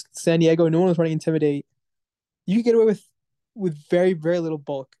 Up until San Diego, no one was running Intimidate. You could get away with very, very little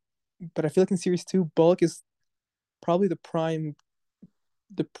bulk. But I feel like in series two, bulk is probably the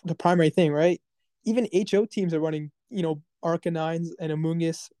primary thing, right? Even HO teams are running, Arcanines and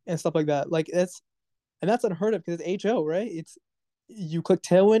Amoonguss and stuff like that. Like that's unheard of because it's HO, right? It's you click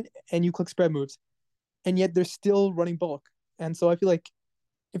Tailwind and you click spread moves, and yet they're still running bulk. And so I feel like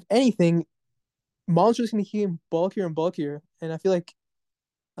if anything, monsters going to keep bulkier and bulkier. And I feel like,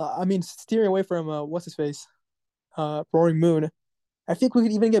 steering away from what's his face, Roaring Moon, I think we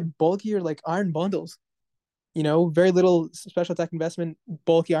could even get bulkier like iron bundles. Very little special attack investment,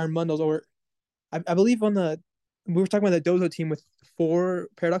 bulky iron bundles. Or I believe we were talking about the Dozo team with 4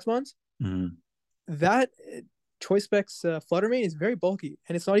 Paradox Mons. Mm-hmm. That Choice Specs Fluttermane is very bulky,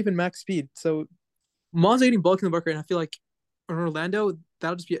 and it's not even max speed. So Mons are getting bulky in the market, and I feel like in Orlando,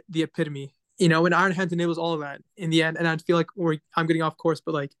 that'll just be the epitome. And Iron Hands enables all of that in the end. And I feel like I'm getting off course,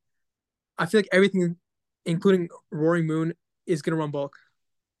 but like I feel like everything, including Roaring Moon, is gonna run bulk,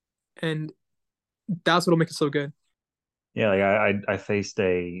 and that's what'll make it so good. Yeah, like I faced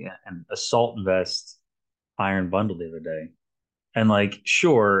an assault vest iron bundle the other day. And like,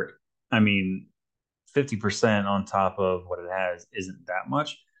 sure, I mean, 50% on top of what it has isn't that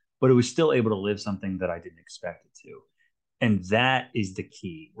much, but it was still able to live something that I didn't expect it to. And that is the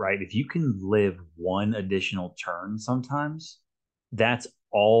key, right? If you can live one additional turn sometimes, that's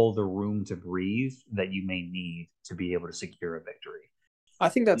all the room to breathe that you may need to be able to secure a victory. I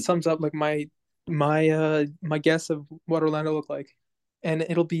think that sums up like my guess of what Orlando looked like, and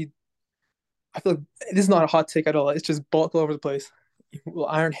it'll be. I feel like this is not a hot take at all. It's just bulk all over the place.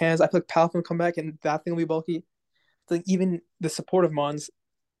 Iron Hands. I feel like Palpin will come back, and that thing will be bulky. Like even the supportive mons,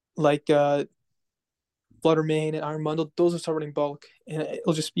 like Fluttermane and Iron Bundle, those will start running bulk, and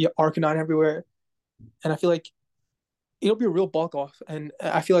it'll just be Arcanine everywhere. And I feel like it'll be a real bulk off. And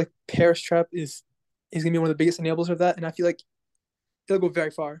I feel like Perish Trap is gonna be one of the biggest enablers of that. And I feel like it'll go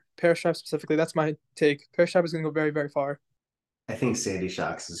very far. Perish Trap specifically, that's my take. Perish Trap is gonna go very, very far. I think Sandy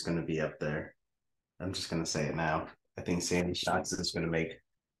Shocks is going to be up there. I'm just going to say it now. I think Sandy Shocks is going to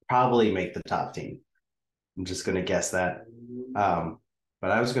probably make the top team. I'm just going to guess that.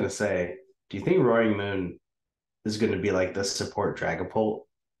 But I was going to say, do you think Roaring Moon is going to be like the support Dragapult,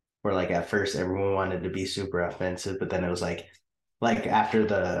 where like at first everyone wanted to be super offensive, but then it was like after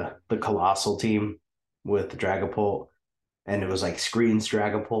the Colossal team with the Dragapult, and it was like screens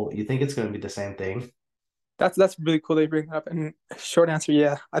Dragapult. You think it's going to be the same thing? That's really cool they bring up. And short answer,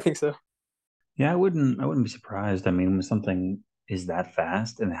 yeah, I think so. Yeah, I wouldn't be surprised. I mean, when something is that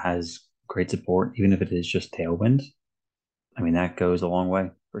fast and has great support, even if it is just Tailwind, I mean that goes a long way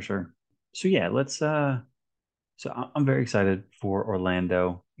for sure. So yeah, let's I'm very excited for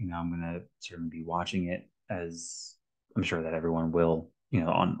Orlando. I'm gonna certainly be watching it, as I'm sure that everyone will,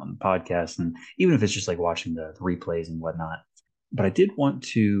 on the podcast, and even if it's just like watching the replays and whatnot. But I did want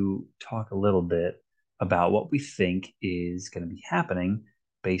to talk a little bit about what we think is going to be happening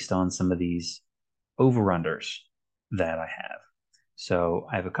based on some of these over-unders that I have. So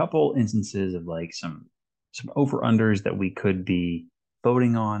I have a couple instances of like some over-unders that we could be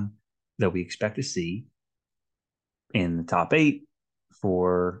voting on that we expect to see in the top 8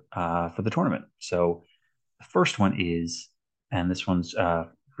 for the tournament. So the first one is, and this one's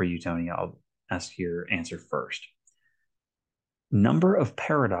for you, Tony. I'll ask your answer first. Number of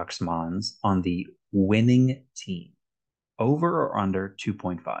Paradox Mons on the winning team, over or under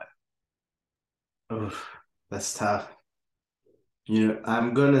 2.5? Oof, that's tough.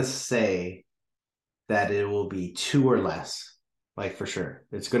 I'm gonna say that it will be 2 or less, like for sure.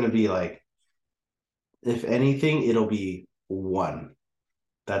 It's gonna be like, if anything, it'll be 1.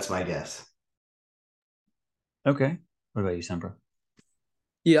 That's my guess. Okay. What about you, Sempra?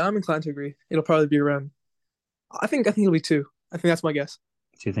 Yeah, I'm inclined to agree. It'll probably be around. I think it'll be two. I think that's my guess.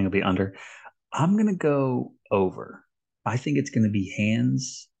 Do you think it'll be under? I'm gonna go over. I think it's gonna be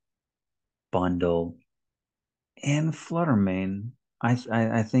hands, bundle, and Fluttermane. I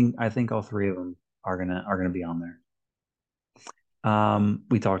think all three of them are gonna be on there.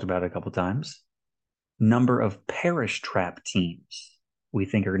 We talked about it a couple times. Number of Perish Trap teams we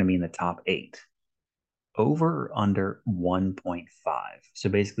think are gonna be in the top eight. Over or under 1.5. So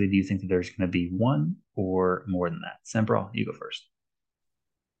basically, do you think that there's gonna be one or more than that? Sempral, you go first.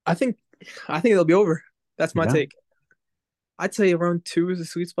 I think I think it'll be over. That's my Yeah. take. I'd say around two is a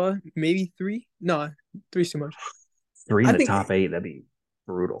sweet spot. Maybe three. No, three's too much. Three in I the think top eight, that'd be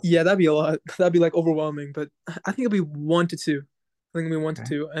brutal. yeah, that'd be a lot. That'd be like overwhelming. But I think it'll be one to two. I think it'll be one to Okay.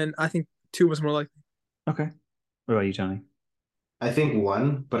 two, and I think two was more likely. Okay. What about you, Tony? I think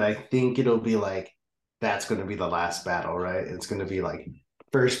one, but I think it'll be like that's going to be the last battle, right? It's going to be like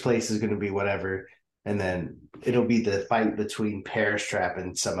first place is going to be whatever, and then it'll be the fight between Paris Trap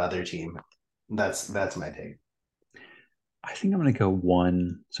and some other team. That's my take. I think I'm gonna go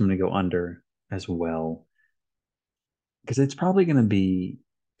one, so I'm gonna go under as well. Because it's probably gonna be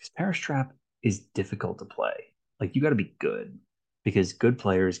because Paris Trap is difficult to play. Like you gotta be good because good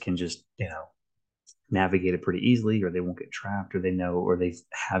players can just, navigate it pretty easily, or they won't get trapped, or they know, or they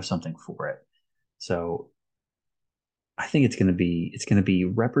have something for it. So I think it's gonna be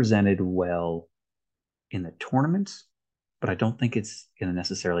represented well in the tournaments, but I don't think it's gonna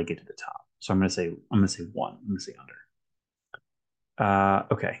necessarily get to the top. So I'm gonna say one. I'm gonna say under.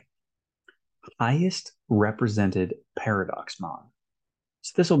 Okay. Highest represented Paradoxmon.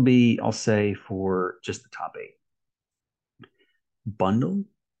 So this will be, I'll say, for just the top eight. Bundle,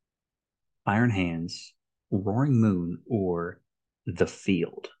 Iron Hands, Roaring Moon, or The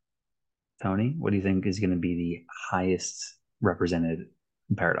Field. Tony, what do you think is going to be the highest represented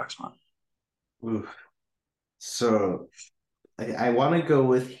Paradoxmon? Oof. So I want to go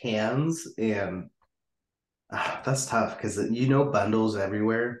with hands, and that's tough because bundles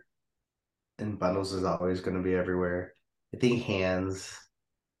everywhere, and bundles is always going to be everywhere. I think hands,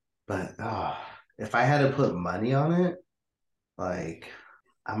 but if I had to put money on it, like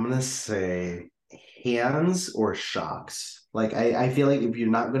I'm gonna say hands or shocks. Like I feel like if you're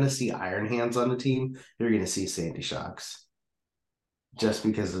not gonna see Iron Hands on the team, you're gonna see Sandy Shocks just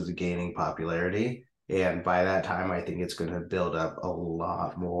because of the gaining popularity. And by that time, I think it's gonna build up a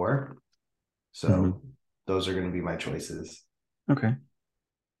lot more. Mhm. So those are gonna be my choices. Okay.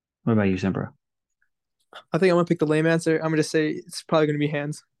 What about you, Sempra? I think I'm gonna pick the lame answer. I'm gonna just say it's probably gonna be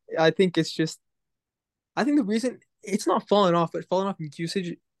hands. I think it's just. I think the reason it's not falling off, but falling off in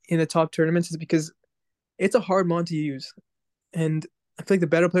usage in the top tournaments is because it's a hard mon to use, and I feel like the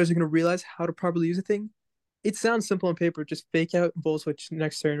better players are gonna realize how to properly use a thing. It sounds simple on paper, just fake out and bull switch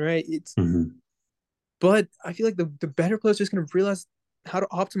next turn, right? Hmm. But I feel like the better players are just gonna realize how to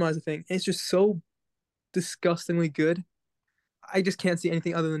optimize a thing. And it's just so disgustingly good. I just can't see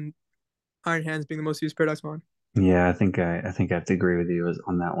anything other than Iron Hands being the most used Paradox Mon. Yeah, I think I have to agree with you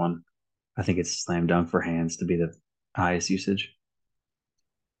on that one. I think it's slam dunk for hands to be the highest usage.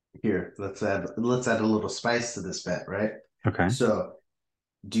 Here, let's add a little spice to this bet, right? Okay. So,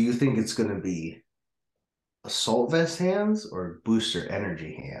 do you think it's gonna be assault vest hands or booster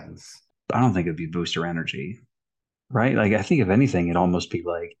energy hands? I don't think it'd be booster energy, right? Like I think if anything, it'd almost be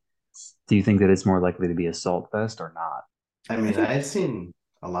like, do you think that it's more likely to be assault vest or not? I I mean, think I've seen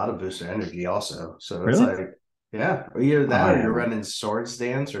a lot of booster energy also. So it's Really? like, yeah, either Oh, that I or you're haven't. running swords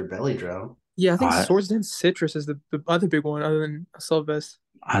dance or belly drum. yeah, I think I Swords Dance Citrus is the other big one other than Assault Vest.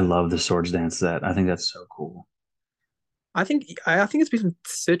 I love the Swords Dance set. I think that's so cool. I think it's between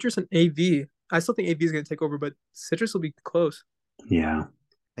Citrus and AV. I still think AV is gonna take over, but Citrus will be close. Yeah.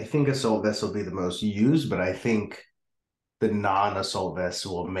 I think assault vest will be the most used, but I think the non-assault vest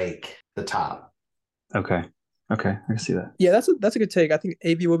will make the top. Okay. Okay. I can see that. Yeah, that's a good take. I think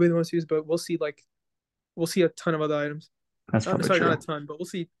AV will be the most used, but we'll see a ton of other items. That's probably Sorry, not a true. ton, but we'll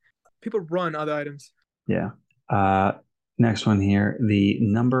see people run other items. Yeah. Uh, Next one here, the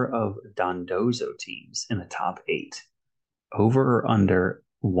number of Dondozo teams in the top eight, over or under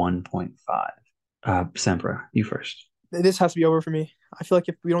 1.5. Sempra, you first. This has to be over for me. I feel like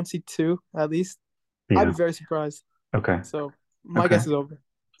if we don't see two at least, I'd be Yeah. very surprised. Okay. So my Okay. guess is over.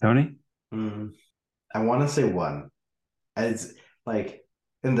 Tony? Mm, I want to say one. It's like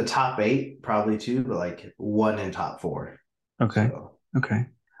in the top eight, probably two, but like one in top four. Okay. So Okay.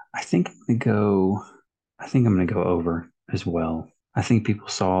 I think I'm gonna go over as well. I think people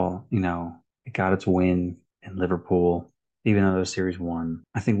saw, it got its win in Liverpool, even though the series won.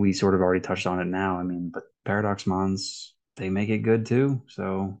 I think we sort of already touched on it now. I mean, but Paradox Mons they make it good too.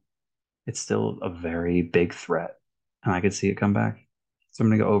 So it's still a very big threat, and I could see it come back. So I'm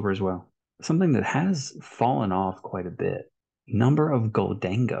going to go over as well. Something that has fallen off quite a bit. Number of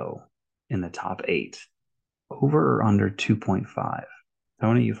Goldango in the top eight. Over or under 2.5?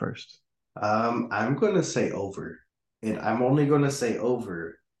 Tony, you first. I'm gonna say over, and I'm only gonna say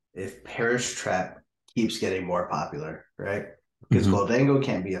over if Parish Trap keeps getting more popular, right? Because Mhm. Goldango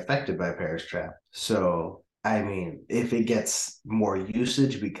can't be affected by Parish Trap. So, I mean, if it gets more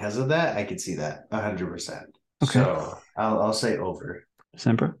usage because of that, I could see that 100%. Okay. So I'll say over.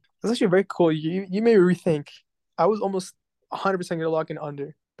 Sempra? That's actually very cool. You made me rethink. I was almost 100% gonna lock in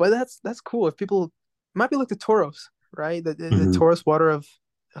under, but that's cool. If people it might be like the Toros, right? The Mhm. Toros water of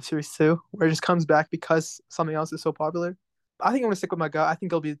Series Two, where it just comes back because something else is so popular. I think I'm gonna stick with my gut. I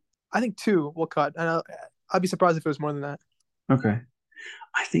think two will cut, and I'd be surprised if it was more than that. Okay.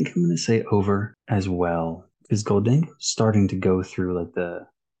 I think I'm going to say over as well because Goldango's starting to go through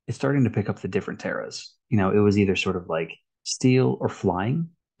it's starting to pick up the different Terras. It was either sort of like steel or flying,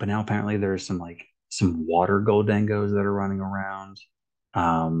 but now apparently there's some water Goldangos that are running around,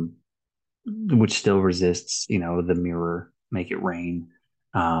 um, which still resists, the mirror, make it rain.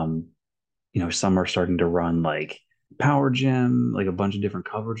 Um, some are starting to run like power gem, like a bunch of different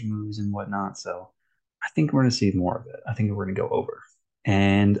coverage moves and whatnot. So I think we're going to see more of it. I think we're going to go over.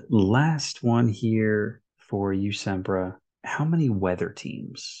 And last one here for you, Sempra. How many weather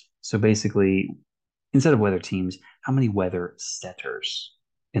teams? So basically, instead of weather teams, how many weather setters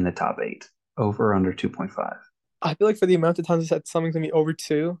in the top eight? Over or under 2.5? I feel like for the amount of times I said something's gonna be over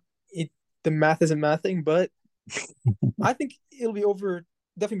two, it the math isn't mathing, but I think it'll be over,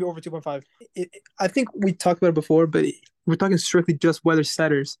 definitely be over 2.5. I think we talked about it before, but we're talking strictly just weather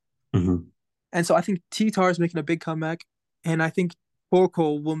setters. Mhm. And so I think T-Tar is making a big comeback. And I think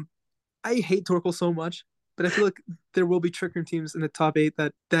Torkoal will. I hate Torkoal so much, but I feel like there will be Trick Room teams in the top eight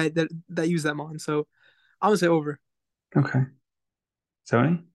that use that mon. So I'm going to say over. Okay.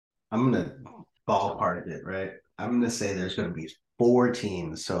 Tony? I'm gonna ballpark it, right? I'm gonna say there's gonna be four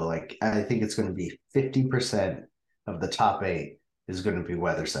teams. So like I think it's gonna be 50% of the top eight is gonna be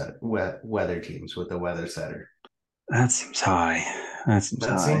weather teams with a weather setter. That seems high. That seems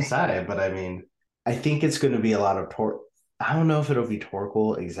That seems high. sad, but I mean, I think it's gonna be a lot of torque. I don't know if it'll be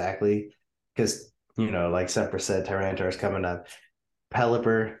Torkoal exactly, because like Sepper said, Tyranitar is coming up.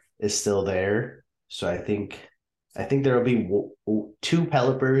 Pelipper is still there. So I think there will be two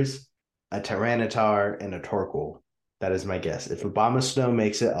Pelipers, a Tyranitar, and a Torkoal. That is my guess. If Obama Snow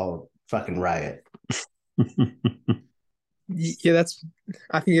makes it, I'll fucking riot. Yeah,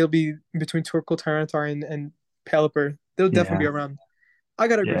 I think it'll be between Torkoal, Tyranitar, and Pelipper. They'll definitely be Yeah. around. I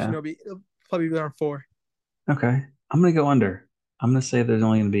got to agree, Yeah. Shinobi. It'll probably be around four. Okay. I'm going to go under. I'm going to say there's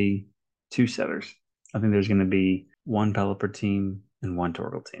only going to be two setters. I think there's going to be one Pelipper team and one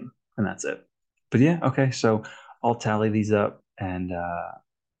Torgal team, and that's it. But yeah, okay. So I'll tally these up and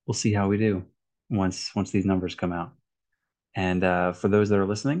we'll see how we do once these numbers come out. And for those that are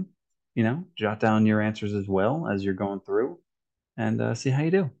listening, jot down your answers as well as you're going through and see how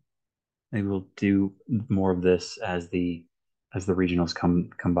you do. Maybe we'll do more of this as the regionals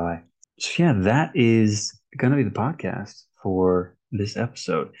come by. So yeah, that is going to be the podcast for this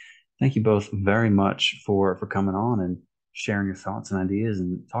episode. Thank you both very much for coming on and sharing your thoughts and ideas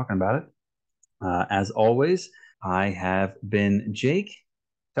and talking about it. As always, I have been Jake,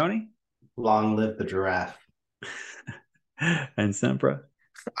 Tony, Long live the giraffe. and Sempra.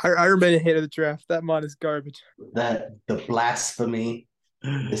 I remain a hater of the draft. That mon is garbage. That the blasphemy,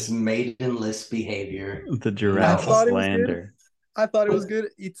 this maidenless behavior. The I giraffe thought it was good. slander. I thought it was good.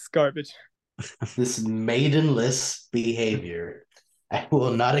 It's garbage. This maidenless behavior. I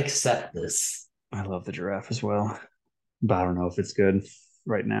will not accept this. I love the giraffe as well, but I don't know if it's good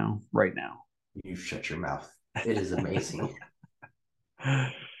right now. Right now. You shut your mouth. It is amazing.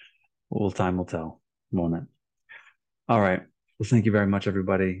 Well, time will tell, won't it? All right. Well, thank you very much,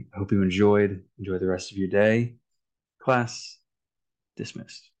 everybody. I hope you enjoyed. Enjoy the rest of your day. Class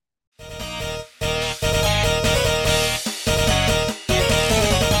dismissed.